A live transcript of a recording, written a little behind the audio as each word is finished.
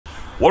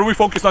What are we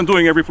focused on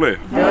doing every play?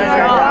 Your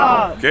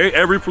job. Okay,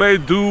 every play,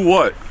 do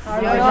what?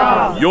 Your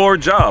job. Your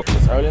job.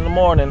 It's early in the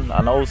morning.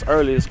 I know it's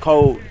early, it's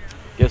cold.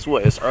 Guess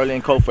what? It's early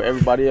and cold for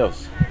everybody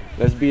else.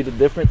 Let's be the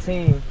different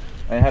team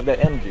and have that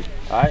energy,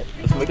 all right?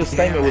 Let's make a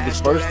statement with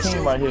this first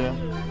team right here.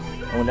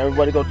 And when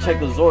everybody go check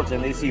the Zorts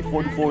and they see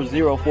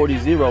 44-0,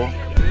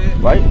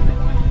 40-0, right?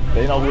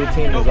 They know who the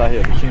team is out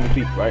here, the team to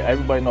beat, right?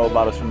 Everybody know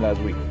about us from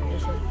last week.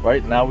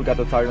 Right, now we got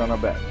the target on our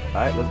back. All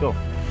right, let's go.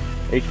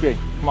 HPA,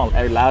 come on,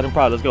 hey, loud and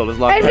proud, let's go, let's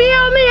lock it. HPA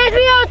on me,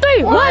 HPA on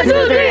 3. 1, 2,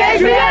 3,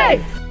 HPA!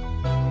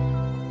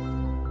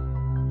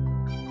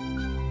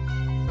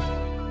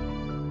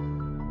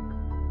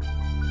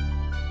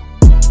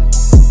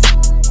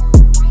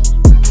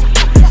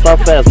 Start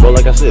fast, bro,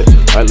 like I said. All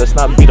right, let's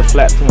not be the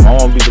flat team. I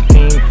want to be the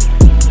team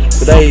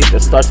today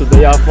that starts the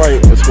day off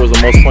right and scores the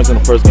most points in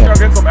the first game. Y'all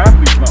getting some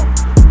athletes now.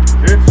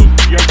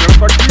 You gotta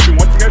start shooting.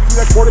 Once you guys see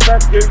that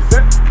quarterback getting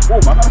set, boom,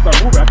 I gotta start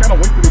moving. I can't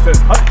wait till he says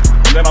hut,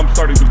 and then I'm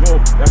starting to go.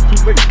 That's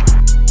too late.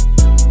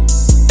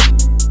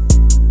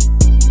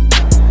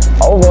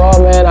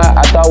 Overall, man,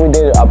 I thought we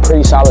did a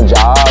pretty solid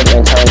job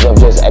in terms of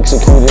just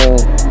executing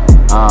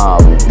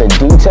the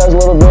details a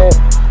little bit.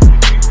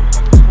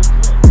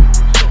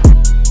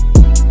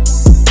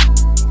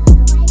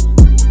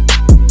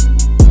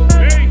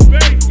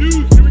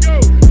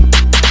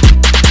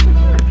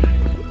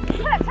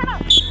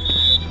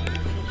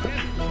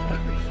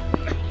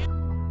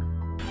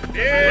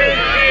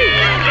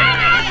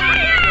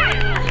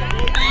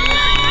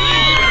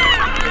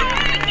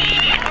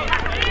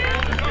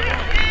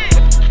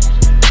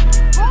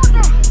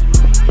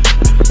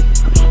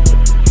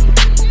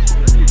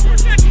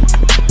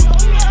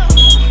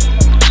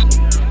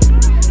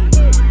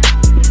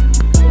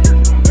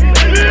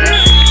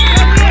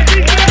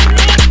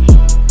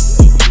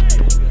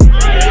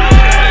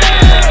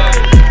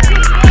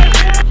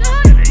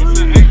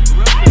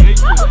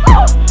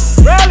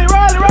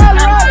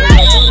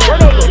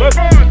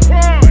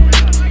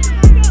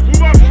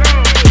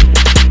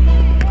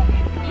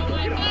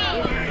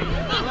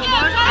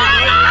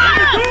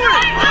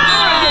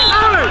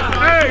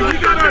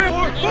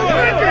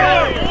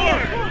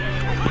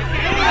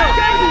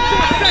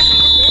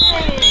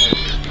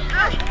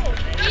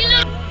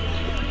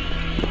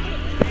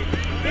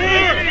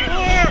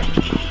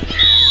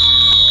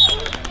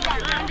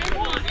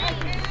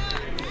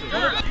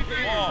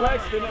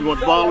 You want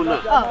the ball or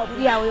not? Oh,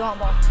 yeah, we want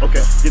ball.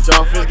 Okay, get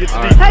your offense, get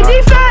your defense. Hey,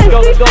 defense!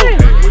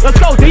 Let's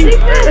go, D.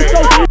 Let's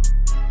go,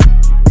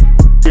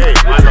 D. Hey,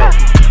 I know.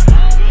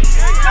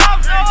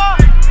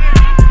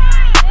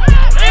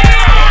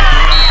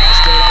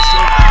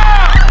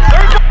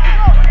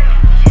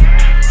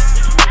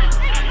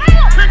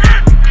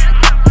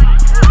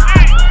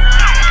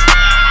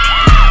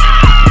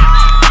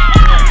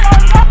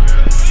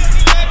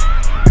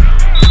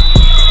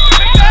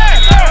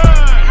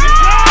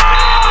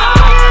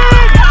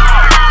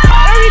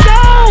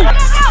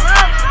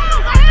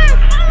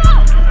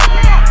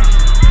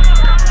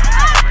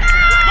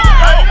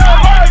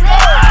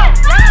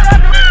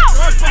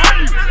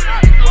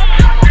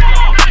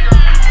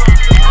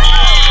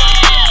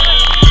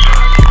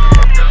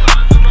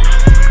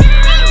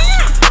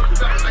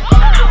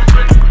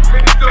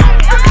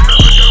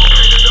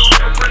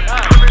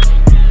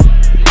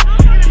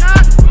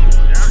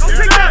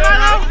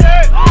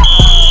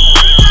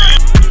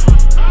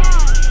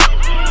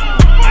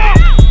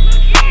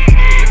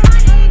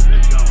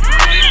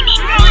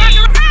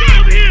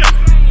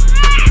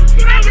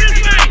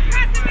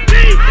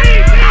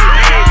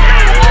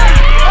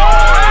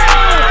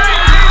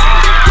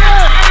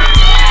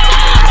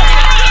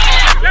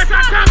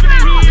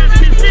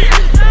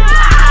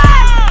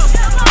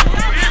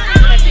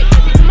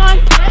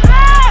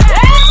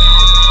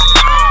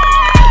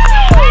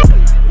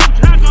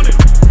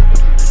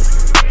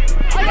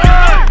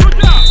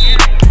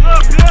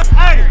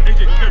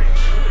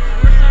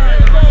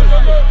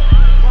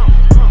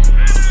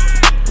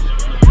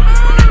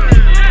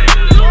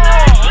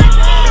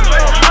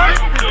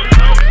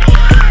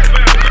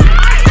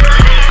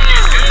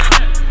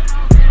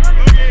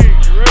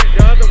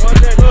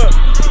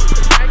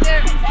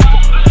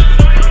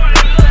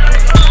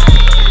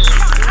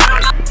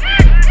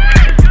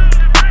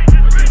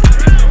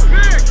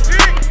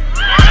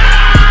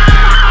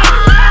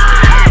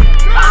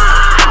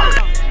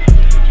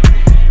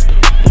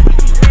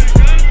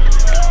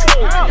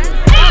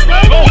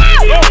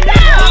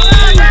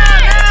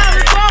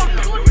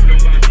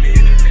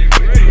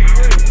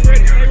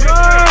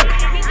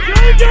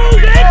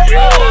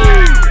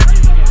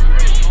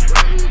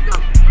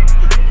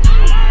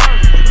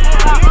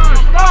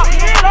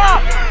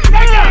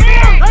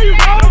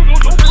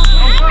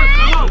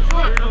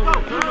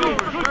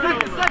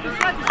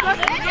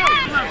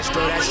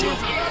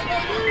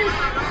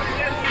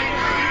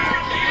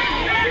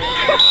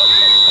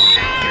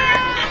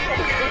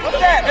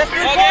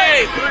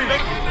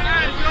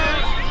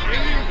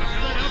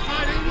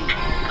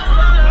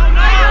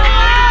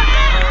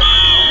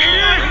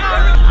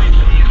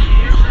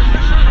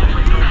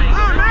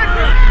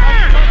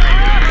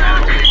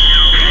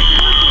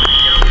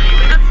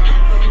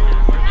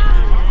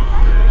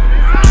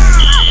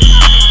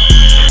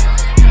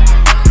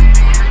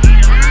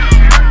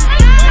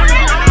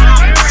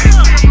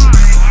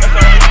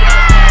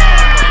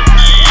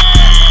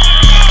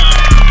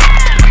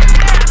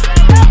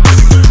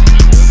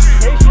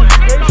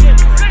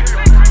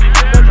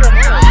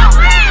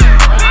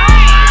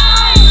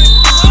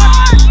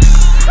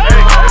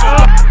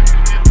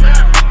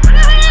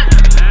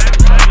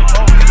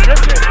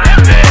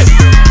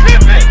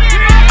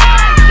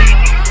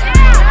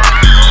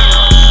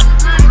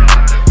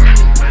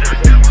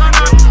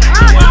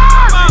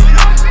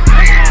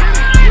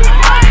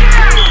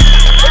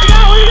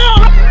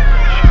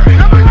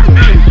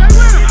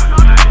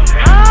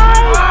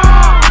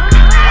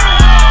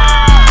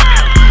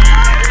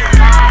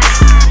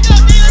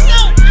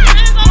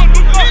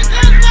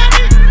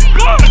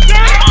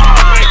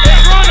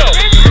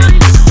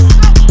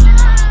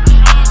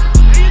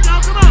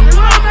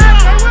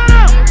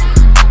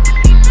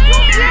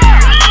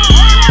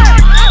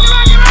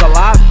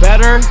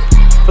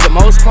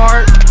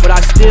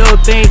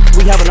 still think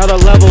we have another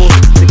level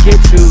to get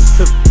to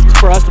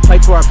for us to play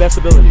to our best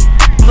ability.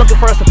 I'm looking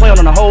for us to play on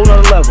a whole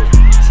nother level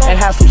and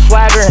have some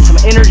swagger and some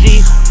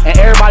energy and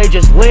everybody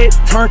just lit,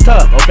 turned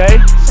up, okay?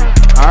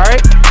 All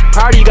right?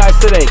 Proud of you guys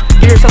today.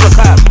 Give yourself a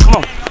clap.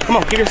 Come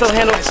on, give yourself a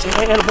hand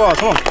of balls,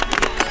 come on.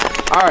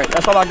 All right,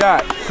 that's all I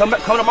got. Come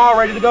tomorrow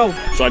ready to go.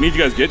 So I need you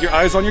guys to get your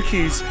eyes on your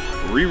keys,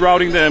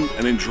 rerouting them,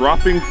 and then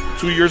dropping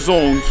to your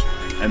zones,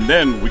 and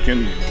then we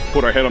can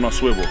put our head on a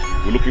swivel.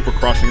 We're looking for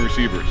crossing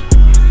receivers,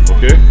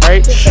 okay? All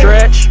right,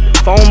 stretch,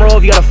 foam roll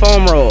if you got a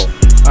foam roll.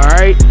 All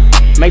right,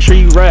 make sure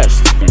you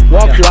rest.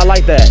 Walk through, I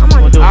like that.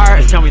 All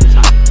right, tell me the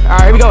time. All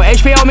right, here we go.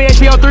 HPA on me,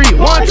 HPA on 3.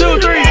 1, 2,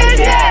 3.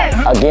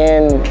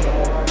 Again,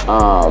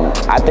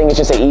 I think it's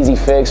just an easy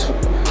fix,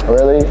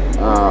 really.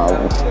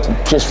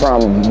 Just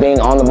from being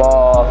on the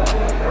ball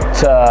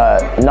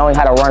to knowing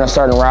how to run a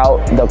certain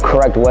route the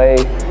correct way,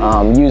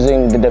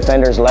 using the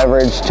defender's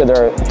leverage to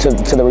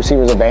the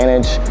receiver's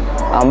advantage.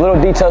 Little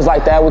details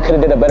like that, we could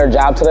have did a better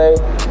job today.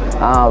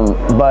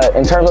 But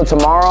in terms of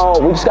tomorrow,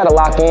 we just got to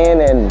lock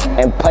in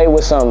and play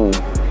with some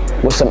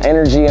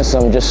energy and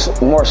some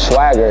just more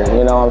swagger.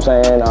 You know what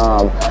I'm saying?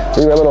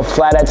 We were a little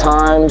flat at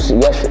times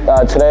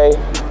today.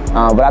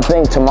 But I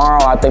think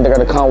tomorrow, they're going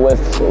to come with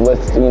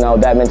you know,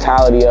 that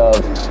mentality of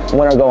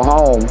win or go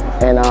home.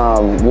 And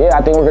yeah,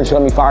 I think we're just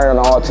going to be firing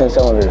on all 10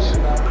 cylinders.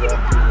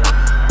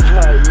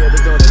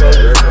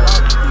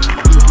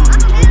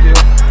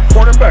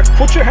 Quarterbacks,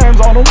 put your hands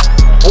on them.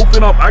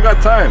 Open up. I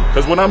got time.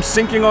 Because when I'm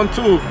sinking on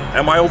 2,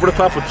 am I over the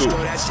top for 2?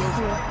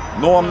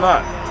 No, I'm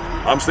not.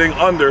 I'm staying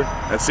under,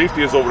 and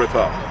safety is over the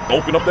top.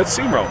 Open up that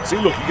seam route. See,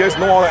 look, you guys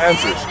know all the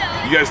answers.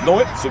 You guys know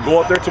it, so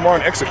go out there tomorrow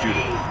and execute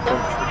it.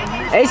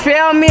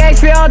 HPA on me,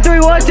 HPA on 3.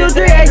 1, 2,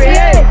 3,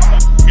 HPA.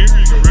 Here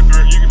you go, right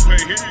there. You can play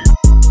here. You go.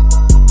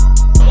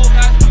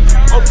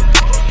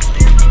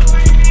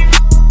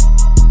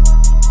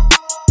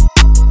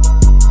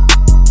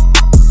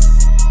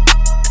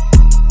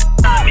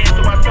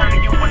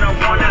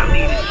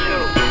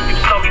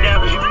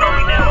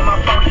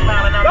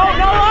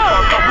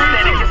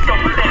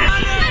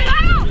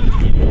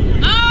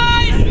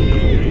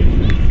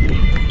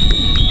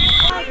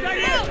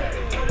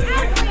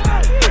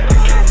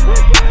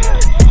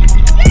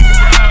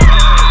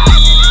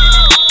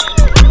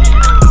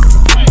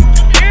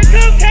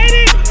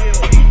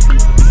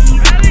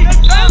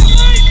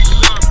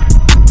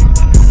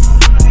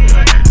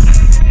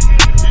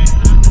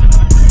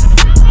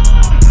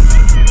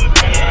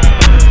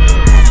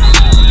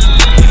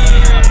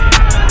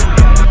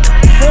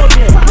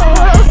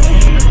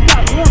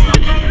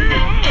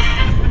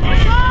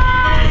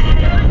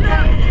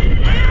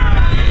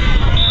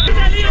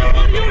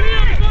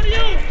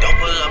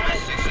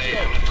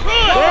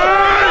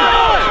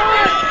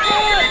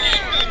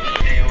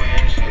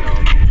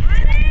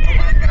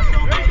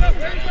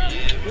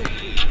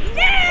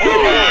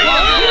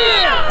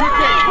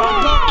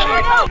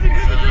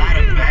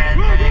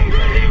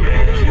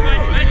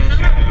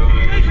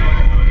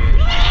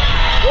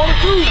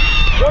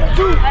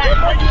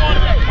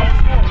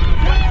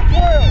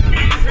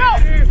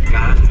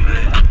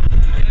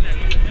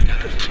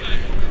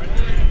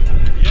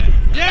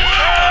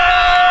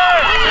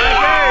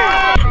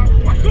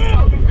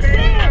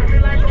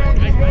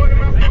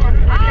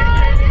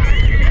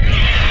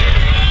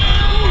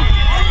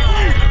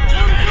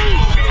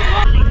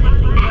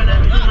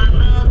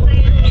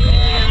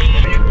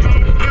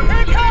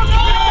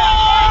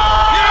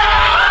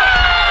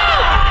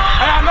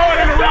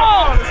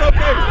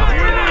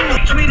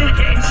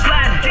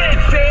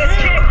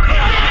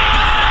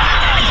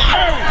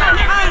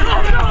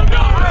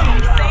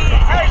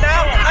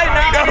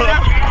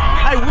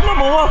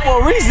 For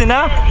a reason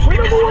now. We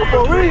don't move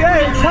for a reason.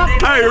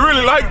 I ain't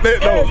really like that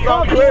though.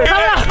 Stop playing.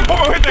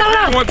 Hold on, hit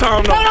that one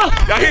time though.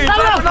 Y'all hear him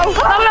dropping though?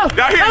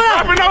 Y'all hear him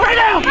dropping though? Right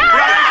now.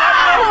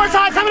 One more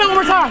time. Tell me that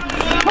one more time.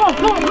 Come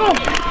on.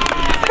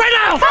 Right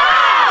now.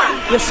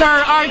 Yes, sir.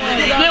 All right.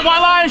 Get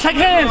white line. Shake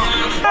hands.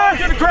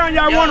 To the ground,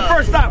 y'all won the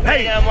first stop.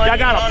 Hey, y'all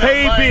got a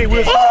paid bid.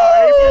 We'll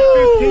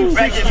April 15,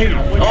 16.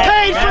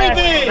 Paid free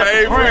bid.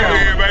 Paid free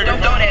bid, baby.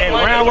 In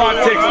Round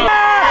Rock, Texas.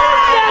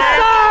 Yes,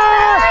 sir.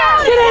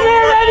 Get in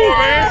there, ready.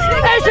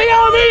 HPA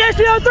on me,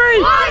 HPA on 3.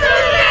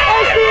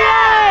 HPA.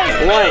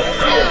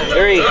 1,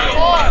 3,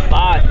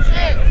 5,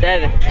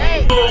 7.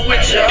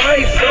 With your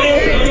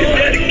iPhone, you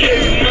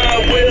dedicate my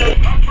will.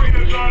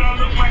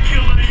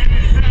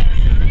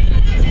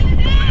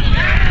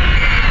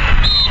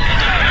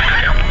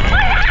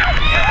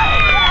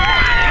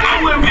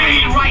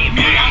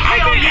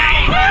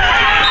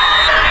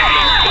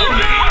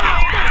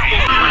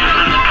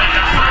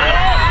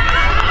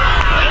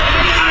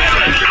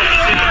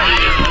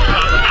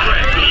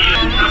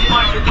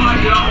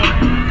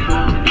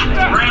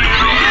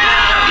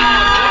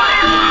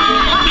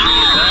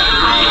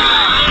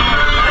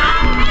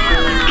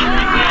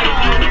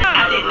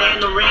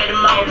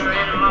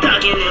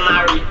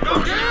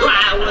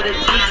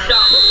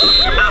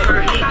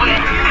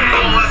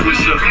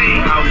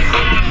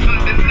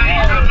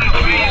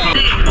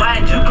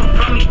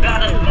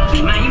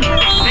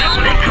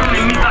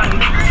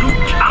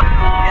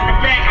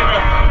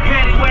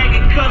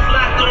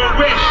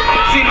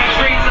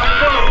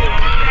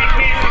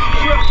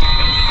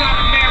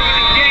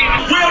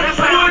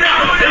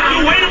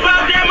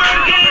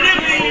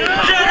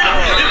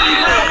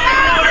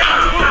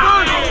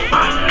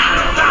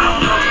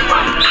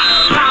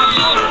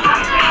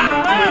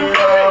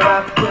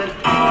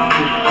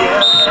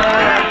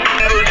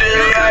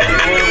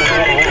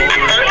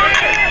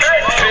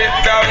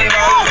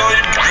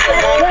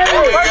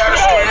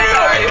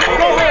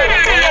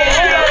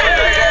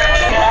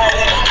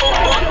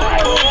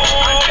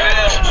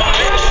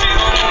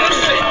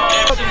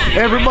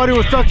 everybody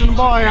was touching the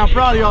ball. Hey, I'm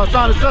proud of y'all. It's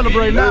time to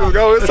celebrate now. Let's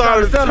go. It's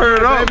time to turn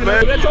it up, man.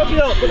 Put that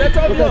trophy up. Put that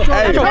trophy up.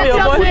 Hey, put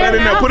that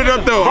in there. Put it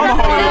up there. I'm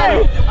gonna hold it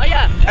up there. Oh,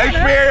 yeah.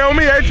 HPA on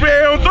me.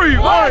 HPA on 3.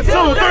 1, 2,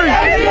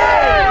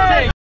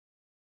 3.